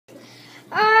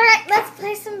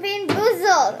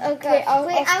Oh, Okay, God.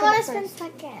 Wait, I want to spin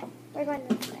spin second. We're going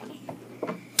this way.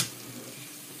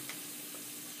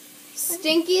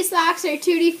 Stinky socks or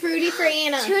Tutti Frutti for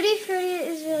Anna? Tutti Frutti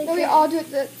is really No, good. we all do it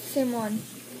the same one.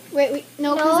 Wait,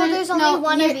 no. No, 'cause there's only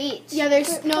one of each. Yeah,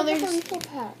 there's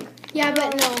pack. Yeah,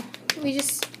 but no. We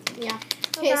just yeah.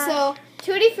 Okay, Okay. so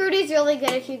Tutti Frutti is really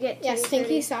good if you get yeah, Tutti stinky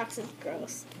Frutti. socks is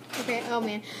gross. Okay. Oh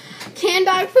man, canned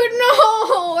dog food.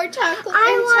 No, or chocolate.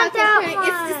 I and want chocolate that pudding. one.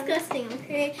 It's disgusting.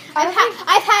 Okay. I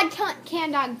I've had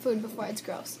canned dog food before. It's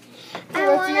gross. I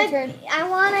want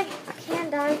a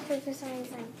canned dog food for some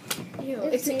reason. Ew.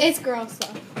 It's It's gross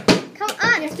though. Come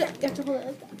on. You have to hold it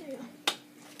like that. There you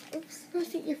go. Oops.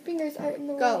 Rosie, your fingers are in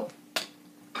the way. Go.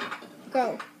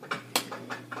 Go.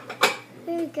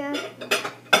 There we go.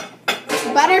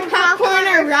 Butter popcorn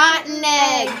or rotten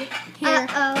egg? Here.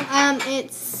 Uh-oh.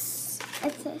 It's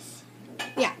It's this.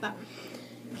 yeah, that one.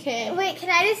 Okay. Wait, can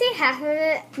I just eat half of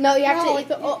it? No, you have No, to eat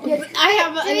the. Oh, you have I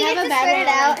have a. Do we I get have a to bad spit one. it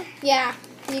out? Yeah,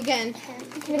 you can.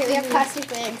 Okay, we have plastic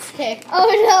bags. Okay. Oh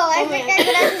no, I Oh, think man. I'm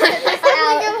gonna have to spit this I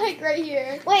out. think I'm like right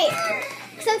here. Wait,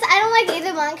 since I don't like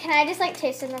either one, can I just like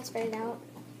taste it and then spit it out?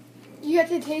 You have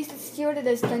to taste it, see what it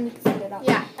is, then you can spit it out.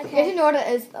 Yeah. You have Okay. to know what it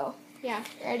is, though. Yeah.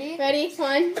 Ready? Ready?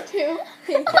 1, 2. 3. Oh,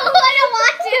 I don't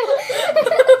want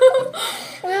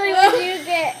to. Lily, what did you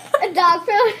get? A dog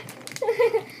food?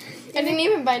 I didn't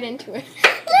even bite into it.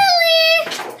 Lily!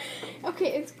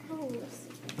 Okay, it's gross.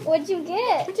 What'd you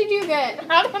get? What did you get?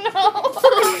 I don't know.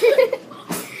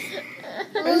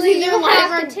 Lily, you either have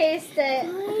one. to taste it.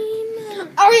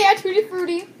 Oh, yeah, Tutti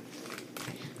Frutti.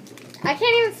 I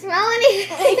can't even smell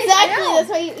anything. Exactly. That's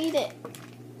why you eat it.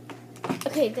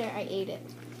 Okay, there. I ate it.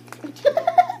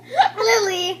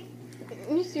 Lily.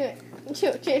 Just do it.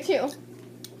 Chew.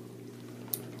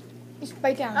 Just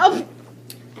bite down. Oh.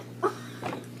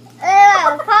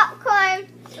 Ew, popcorn.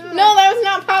 No, that was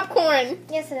not popcorn.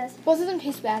 Yes, it is. Both of them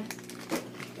taste bad.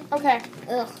 Okay,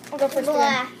 Ugh. I'll go first Blah.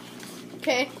 again.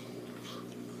 Okay.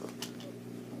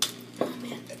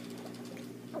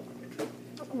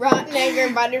 Rotten egg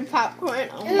or buttered popcorn.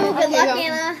 Oh, Ooh, man. good Okay, luck, go.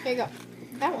 Anna. Here you go.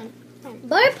 That one.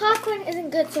 Buttered popcorn isn't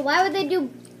good, so why would they do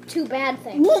two bad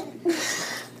things?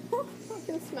 I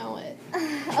can smell it.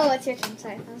 Oh, it's your turn.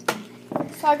 Sorry. That was mine.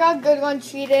 So I got a good one.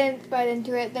 She didn't bite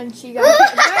into it. Then she got.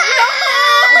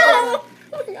 Oh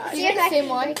my God. You got the same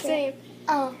one? Same.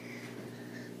 Oh.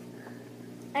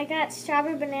 I got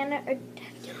strawberry banana or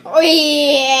Oh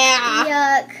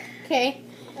yeah. yuck. Okay.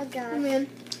 Oh Oh god. man.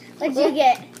 What'd you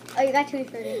get? Oh, you got Tutti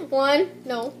Frutti. 1.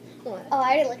 No. 1. Oh,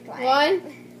 I already licked mine. 1,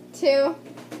 2,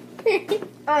 3.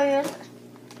 Oh, yeah.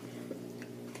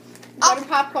 Butter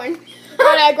popcorn.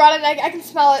 I got an egg. I can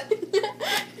smell it.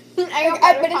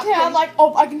 I bit into it. I'm like,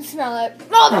 oh, I can smell it.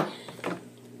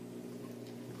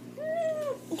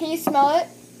 Can you smell it?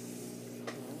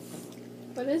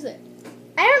 What is it?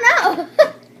 I don't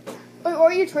know. What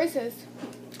are your choices?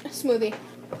 A smoothie.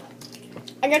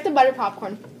 I got the butter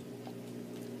popcorn.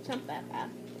 It's not that bad.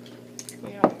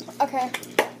 Yeah. Okay.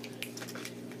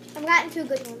 I've gotten two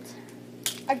good ones.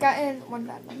 I got in one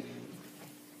bad one.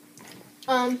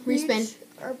 Respin.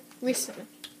 Or, Respin.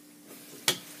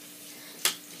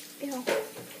 Ew.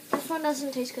 This one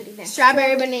doesn't taste good either.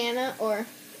 Strawberry banana or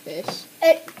fish.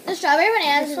 The strawberry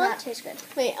banana does This one? not taste good.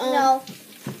 Wait, No.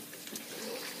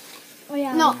 Oh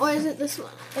yeah. No, or is it this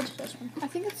one? It's this one. I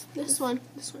think it's this one.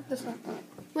 This one. this one.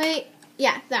 Wait.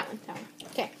 Yeah, that one. That one.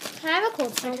 Okay. Can I have a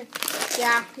cold stone?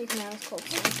 Yeah, you can have a cold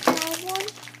stone. Can I have one?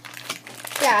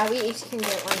 Yeah, we each can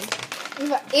get one.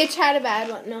 We've each had a bad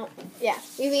one. No. Yeah,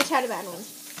 we've each had a bad one.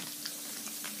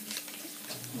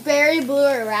 Berry blue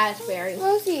or raspberry.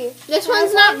 Rosie. This can I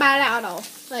one's have not bad at all.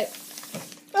 Like,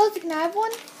 Rosie, can I have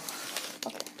one?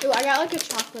 ooh, I got like a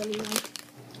chocolatey one.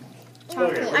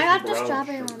 I got the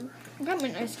strawberry one. I got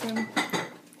my ice cream.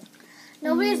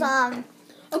 Nobody's Okay.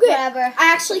 Whatever. I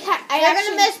actually had. You're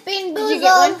gonna miss being Did you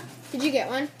get one? boozled. Did you get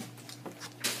one?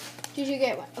 Did you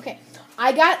get one? Okay.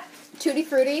 I got Tutti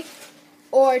Frutti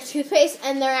or toothpaste,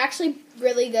 and they're actually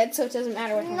really good, so it doesn't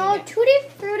matter what kind No, you get. Tutti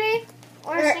Frutti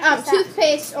or Snickers Sap.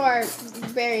 Toothpaste or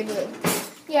berry blue.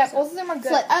 Yeah, both of them are good.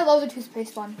 Flip. I love the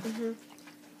toothpaste one.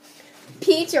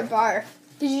 Peach or barf.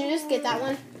 Did you just get that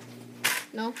one?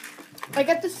 No. I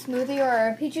got the smoothie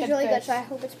or Peach is dead really good, fish. so I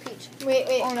hope it's peach. Wait.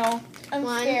 Oh no, I'm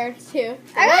 1, scared. 2.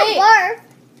 I Wait. got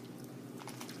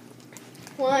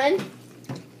barf. 1,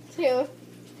 2,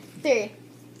 3.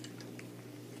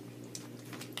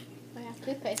 Oh yeah,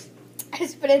 toothpaste. I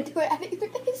spit into it. I didn't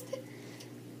even taste it.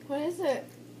 What is it?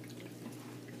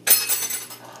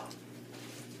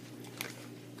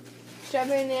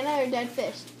 Strawberry banana or dead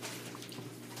fish?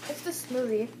 It's the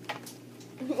smoothie.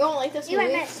 You don't like this You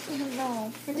movie? I missed.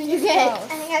 No. What did you get? I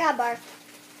think I got barf.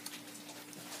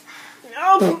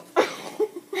 No.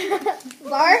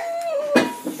 Bar?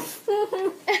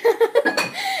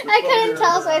 I couldn't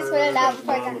tell, so I spit it out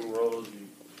before I got.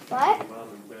 What?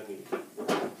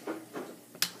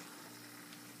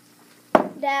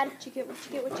 Dad, What you get? What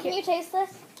you get? What you can get? you taste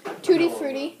this? Tutti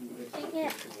Frutti.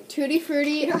 Yeah. Tutti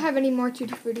Frutti. You don't have any more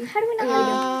Tutti Frutti. How do we know?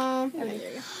 Um, Dang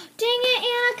it,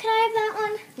 Anna, can I have that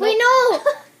one? Nope. Wait, no!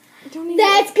 Don't need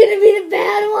That's gonna be the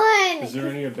bad one! Is there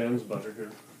any of Ben's butter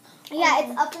here? Yeah,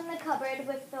 it's up in the cupboard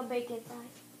with the bacon size.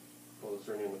 Well, is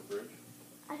there any in the fridge?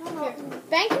 I don't know.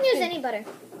 Ben can use any butter.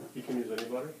 You can use any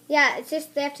butter? Yeah, it's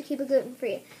just they have to keep it gluten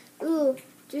free. Ooh,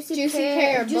 juicy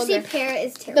pear, Juicy booger. pear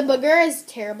is the terrible. booger is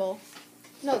terrible.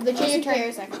 No, the ginger pear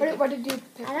is actually. What did you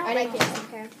pick? I don't I like didn't juicy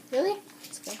pear. Really?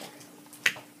 Let's go back.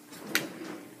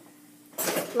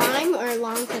 Lime or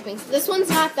long clippings? This one's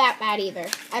not that bad either.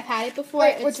 I've had it before.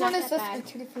 Wait, It's which not one is that this? bad. The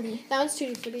Tutti Frutti. That one's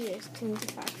Tutti Frutti. Yours can be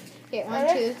 5. Okay, 1,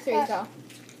 Ready? 2, 3, go.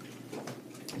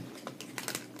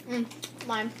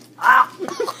 Lime.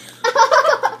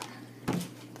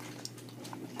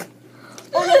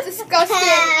 Oh, that's disgusting.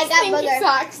 I got Stinky booger.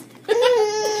 socks.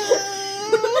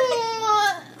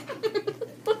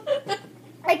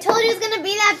 I told you it was gonna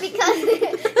be that because you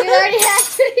already had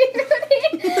tutti frutti.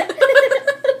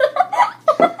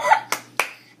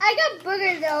 I got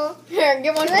booger though. Here,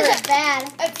 get one It for wasn't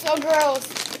bad. It's so gross.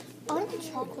 I want the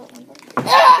chocolate one.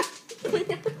 Ah!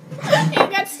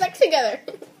 It got stuck together.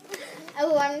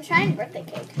 Oh, I'm trying birthday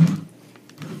cake.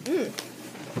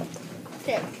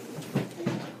 Okay.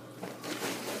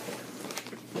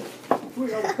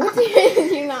 Wait, all Do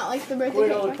you not like the birthday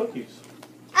wait, all the cake? cookies.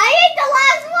 I ate the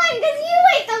last one because you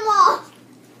ate them all.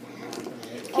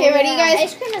 Okay, ready, guys?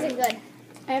 Ice cream isn't good.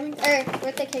 I haven't. Or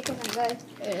birthday cake isn't good.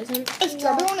 It isn't. The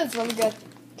strawberry one is really good.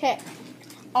 Okay.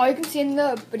 All you can see in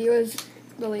the video is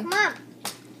Lily. Come on.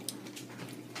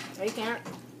 No, you can't.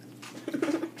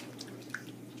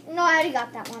 No, I already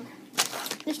got that one.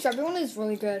 The strawberry one is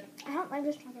really good. I don't like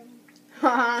the strawberry one.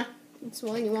 Haha. It's the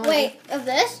one you want. Wait, of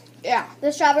this? Yeah.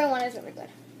 The strawberry one is really good.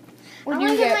 What I do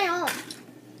want you to get get? my own.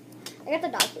 I got the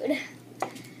dog food.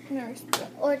 No,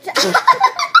 Or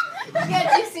You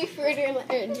got juicy fruit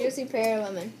or juicy pear or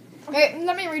lemon. Wait,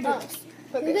 let me redo this.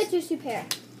 you get juicy pear.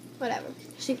 Whatever.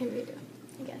 She can redo it,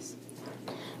 I guess.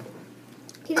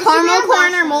 Can you Caramel see my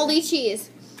corn or last moldy cheese?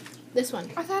 This one.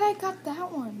 I thought I got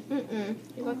that one.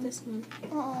 You got this one.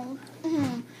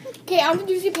 one? Okay, I'm the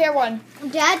juicy pear one.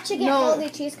 Dad should get No. moldy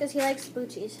cheese because he likes blue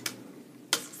cheese.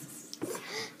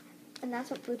 And that's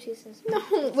what blue cheese is. No,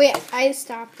 wait. I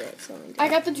stopped it. So I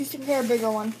got the juicy pear bigger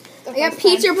one. I got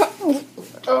peach or. I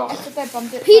thought I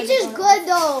bumped it. Peach is good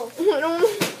though.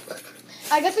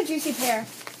 I got the juicy pear.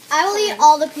 I will eat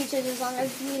all the peaches as long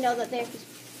as you know that they're.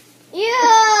 Ew,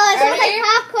 it smells Ready? like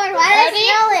popcorn. Why did I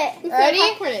smell it? Ready?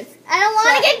 Popcorn is. I don't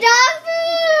want to get dog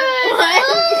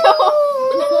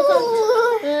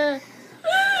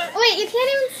food. Wait, you can't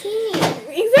even see me.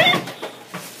 Exactly.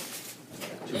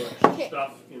 Too much Okay.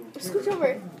 stuff in Scoot over.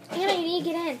 Anna, you need to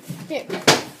get in. Here.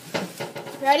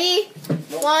 Ready?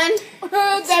 1.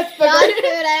 That's Dog bigger.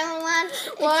 food, I don't want.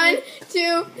 1, 2, 3.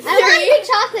 I don't want pink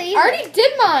chocolate either. I already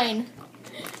did mine.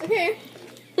 Okay.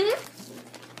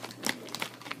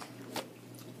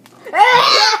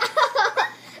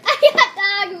 I got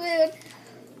dog food.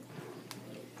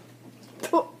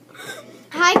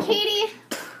 Hi, Katie.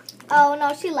 Oh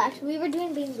no, she left. We were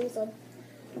doing Bean Boozled.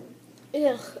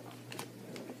 Ugh.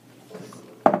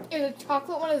 The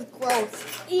chocolate one is gross.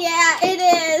 Yeah, it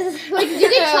is. Wait, did you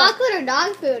get chocolate or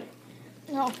dog food?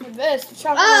 No, for this, the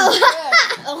chocolate one is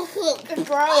Oh. good. It's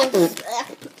gross.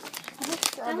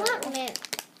 I want mint.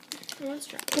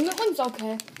 The mint one's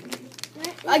okay.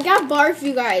 I got barf,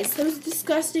 you guys. That was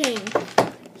disgusting.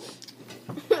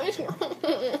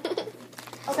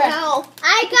 Okay. Wow.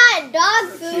 I got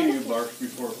dog Seen you food. barf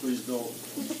before, please don't.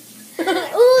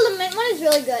 Ooh, the mint one is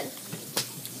really good.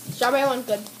 Strawberry one's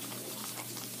good.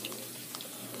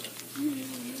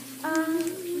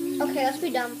 Okay, let's be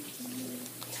done.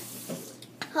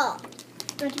 Huh.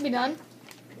 Want to be done?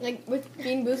 Like with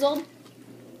Bean Boozled.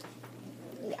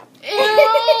 Ew!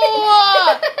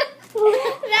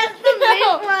 That's the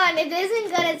mint one. It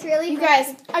isn't good. It's really You good.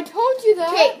 guys. I told you that.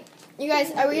 Okay. You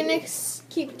guys, are we gonna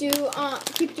keep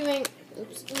doing?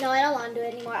 Oops. No, I don't want to do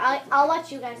it anymore. I'll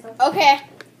watch you guys though. Okay.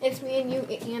 It's me and you,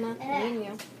 Anna. Me and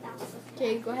you.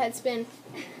 Okay, go ahead, spin.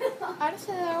 I just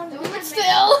said I don't want to do it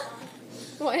Still.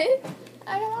 What?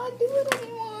 I don't want to do it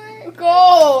anymore.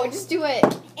 Go. Just do it.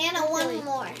 Anna, one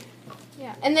more.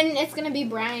 Yeah. And then it's gonna be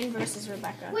Brian versus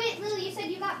Rebecca. Wait, Lily, you said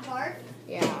you got barf?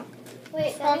 Yeah.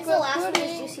 Wait, that means the Chocolate last one pudding.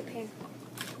 is juicy pear.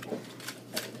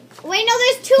 Wait, no,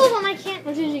 there's 2 of them. I can't.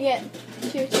 What did you get? Chew,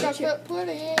 chew, chew. Chocolate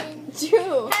pudding.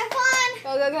 Chew. Have fun.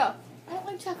 Go, go, go. I don't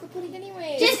like chocolate pudding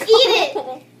anyway. Just eat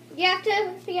it. You have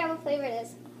to figure out what flavor it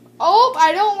is. Oh,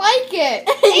 I don't like it.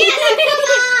 Anna, come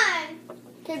on.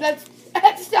 Okay,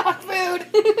 that's dog food.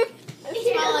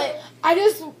 Smell it.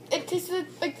 It tasted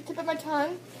like the tip of my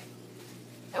tongue.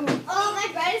 Oh, my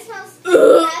bread smells.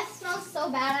 That smells so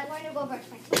bad. I'm going to go brush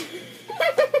my teeth.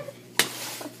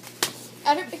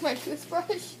 I didn't pick my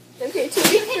toothbrush. Okay,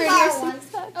 Tutti You can borrow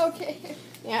Frutti. one. Okay.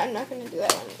 Yeah, I'm not gonna do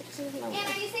that one. Anna,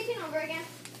 are you sleeping over again?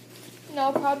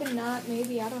 No, probably not.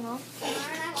 Maybe, I don't know.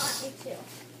 Tomorrow I want you to.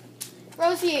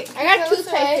 Rosie, I got so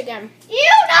toothpaste sorry. again. You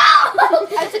know!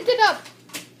 I zipped it up.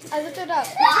 I zipped it up.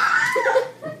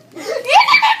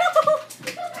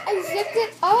 I zipped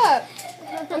it up.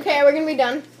 Okay, we're gonna be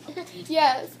done.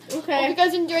 Yes. Hope Okay. you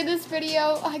guys enjoyed this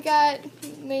video. I got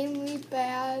mainly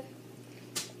bad.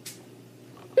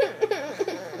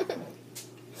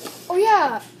 Oh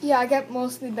yeah. Yeah, I got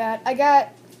mostly bad. I got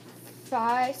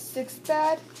 6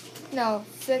 bad. No,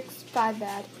 6, 5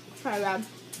 bad. Sorry, Rob.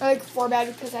 Or like 4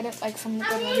 bad because I didn't like some of the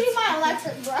I'm good using ones. my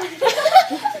electric brush.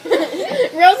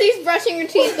 Rosie's brushing her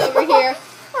teeth over here.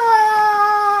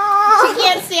 She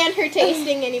can't stand her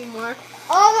tasting anymore.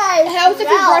 Oh my It helps if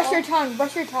you brush your tongue.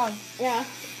 Brush your tongue. Yeah.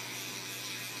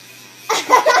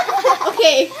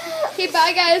 Okay. Okay,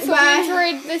 bye guys. Hope Bye. you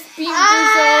enjoyed this Bean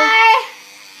Boozled Bye.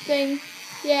 thing.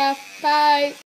 Yeah, bye.